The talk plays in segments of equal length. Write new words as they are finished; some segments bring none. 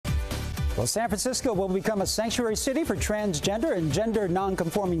Well, San Francisco will become a sanctuary city for transgender and gender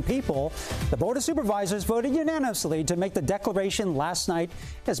non-conforming people. The Board of Supervisors voted unanimously to make the declaration last night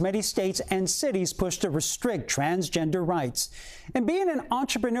as many states and cities push to restrict transgender rights. And being an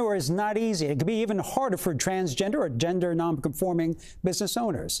entrepreneur is not easy. It can be even harder for transgender or gender non-conforming business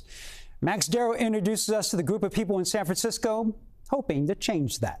owners. Max Darrow introduces us to the group of people in San Francisco hoping to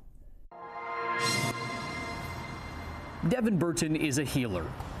change that. Devin Burton is a healer.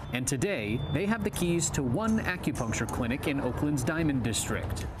 And today, they have the keys to one acupuncture clinic in Oakland's Diamond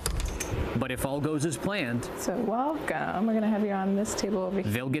District. But if all goes as planned, so welcome. We're going to have you on this table over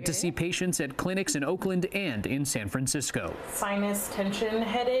here. They'll get to see patients at clinics in Oakland and in San Francisco. Sinus tension,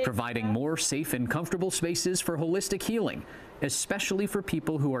 headache. Providing more safe and comfortable spaces for holistic healing, especially for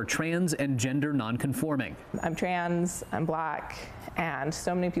people who are trans and gender nonconforming. I'm trans, I'm Black, and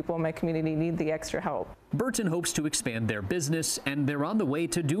so many people in my community need the extra help. Burton hopes to expand their business, and they're on the way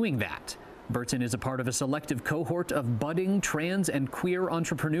to doing that. Burton is a part of a selective cohort of budding trans and queer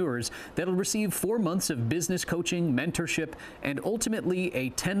entrepreneurs that'll receive 4 months of business coaching, mentorship, and ultimately a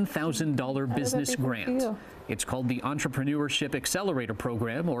 $10,000 business grant. It's called the Entrepreneurship Accelerator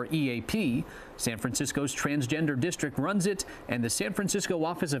Program, or EAP. San Francisco's Transgender District runs it, and the San Francisco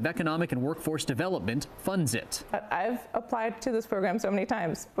Office of Economic and Workforce Development funds it. I've applied to this program so many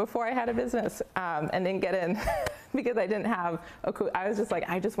times before I had a business and didn't get in because I didn't have I was just like,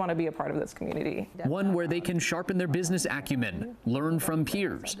 I just want to be a part of this community. One where they can sharpen their business acumen, learn from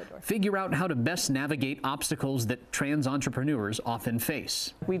peers, figure out how to best navigate obstacles that trans entrepreneurs often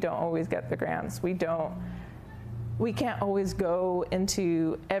face. We don't always get the grants. We can't always go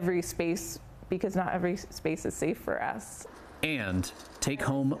into every space because not every space is safe for us. And take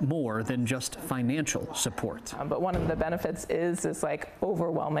home more than just financial support. But one of the benefits is this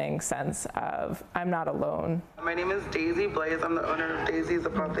overwhelming sense of I'm not alone. My name is Daisy Blaze. I'm the owner of Daisy's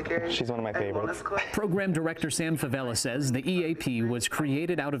Apothecary. She's one of my favorites. Program Director Sam Favela says the EAP was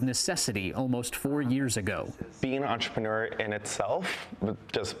created out of necessity almost 4 years ago. Being an entrepreneur in itself,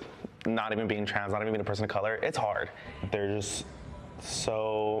 just not even being trans, not even being a person of color, it's hard. There's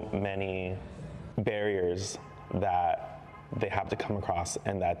so many barriers that they have to come across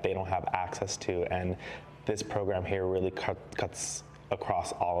and that they don't have access to, and this program here really cuts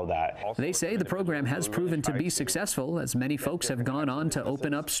across all of that. They say the program has proven to be successful as many folks have gone on to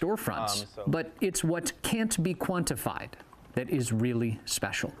open up storefronts, but it's what can't be quantified that is really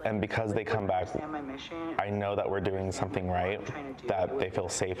special. And because they come back, I know that we're doing something right, that they feel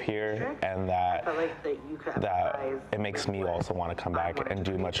safe here, and that it makes me also want to come back and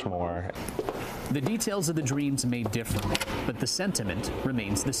do much more. The details of the dreams may differ, but the sentiment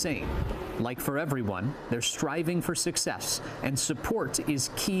remains the same. Like for everyone, they're striving for success, and support is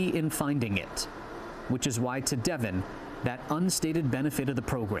key in finding it. Which is why to Devin, that unstated benefit of the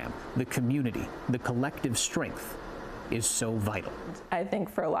program, the community, the collective strength, is so vital. I think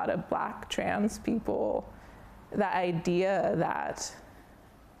for a lot of Black trans people, the idea that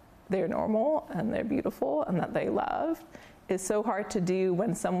they're normal and they're beautiful and that they love is so hard to do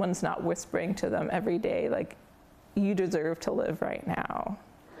when someone's not whispering to them every day, like, you deserve to live right now.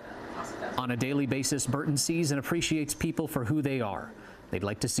 On a daily basis, Burton sees and appreciates people for who they are. They'd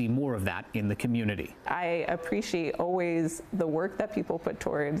like to see more of that in the community. I appreciate always the work that people put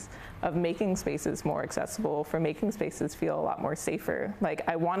towards of making spaces more accessible, for making spaces feel a lot more safer. Like,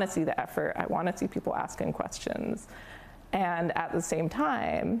 I want to see the effort. I want to see people asking questions. And at the same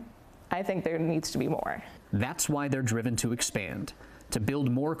time, I think there needs to be more. That's why they're driven to expand, to build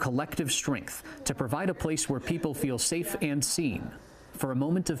more collective strength, to provide a place where people feel safe and seen, for a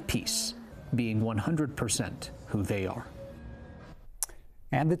moment of peace, being 100% who they are.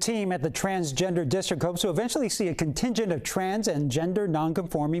 And the team at the Transgender District hopes to eventually see a contingent of trans and gender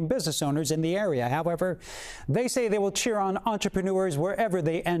nonconforming business owners in the area. However, they say they will cheer on entrepreneurs wherever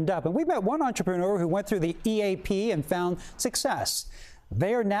they end up. And we met one entrepreneur who went through the EAP and found success.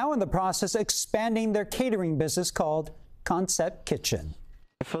 They are now in the process of expanding their catering business called Concept Kitchen.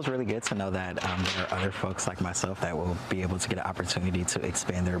 It feels really good to know that there are other folks like myself that will be able to get an opportunity to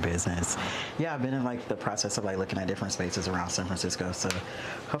expand their business. Yeah, I've been in the process of looking at different spaces around San Francisco. So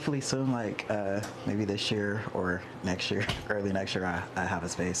hopefully soon, maybe this year or next year, early next year, I have a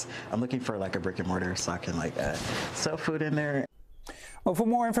space. I'm looking for a brick and mortar so I can sell food in there. Well, for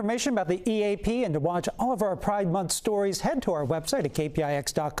more information about the EAP and to watch all of our Pride Month stories, head to our website at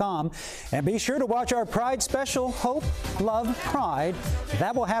KPIX.com. And be sure to watch our Pride special, Hope, Love, Pride.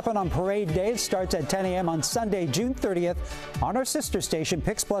 That will happen on Parade Day. It starts at 10 a.m. on Sunday, June 30th on our sister station,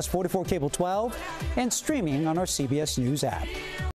 PIX Plus 44 Cable 12, and streaming on our CBS News app.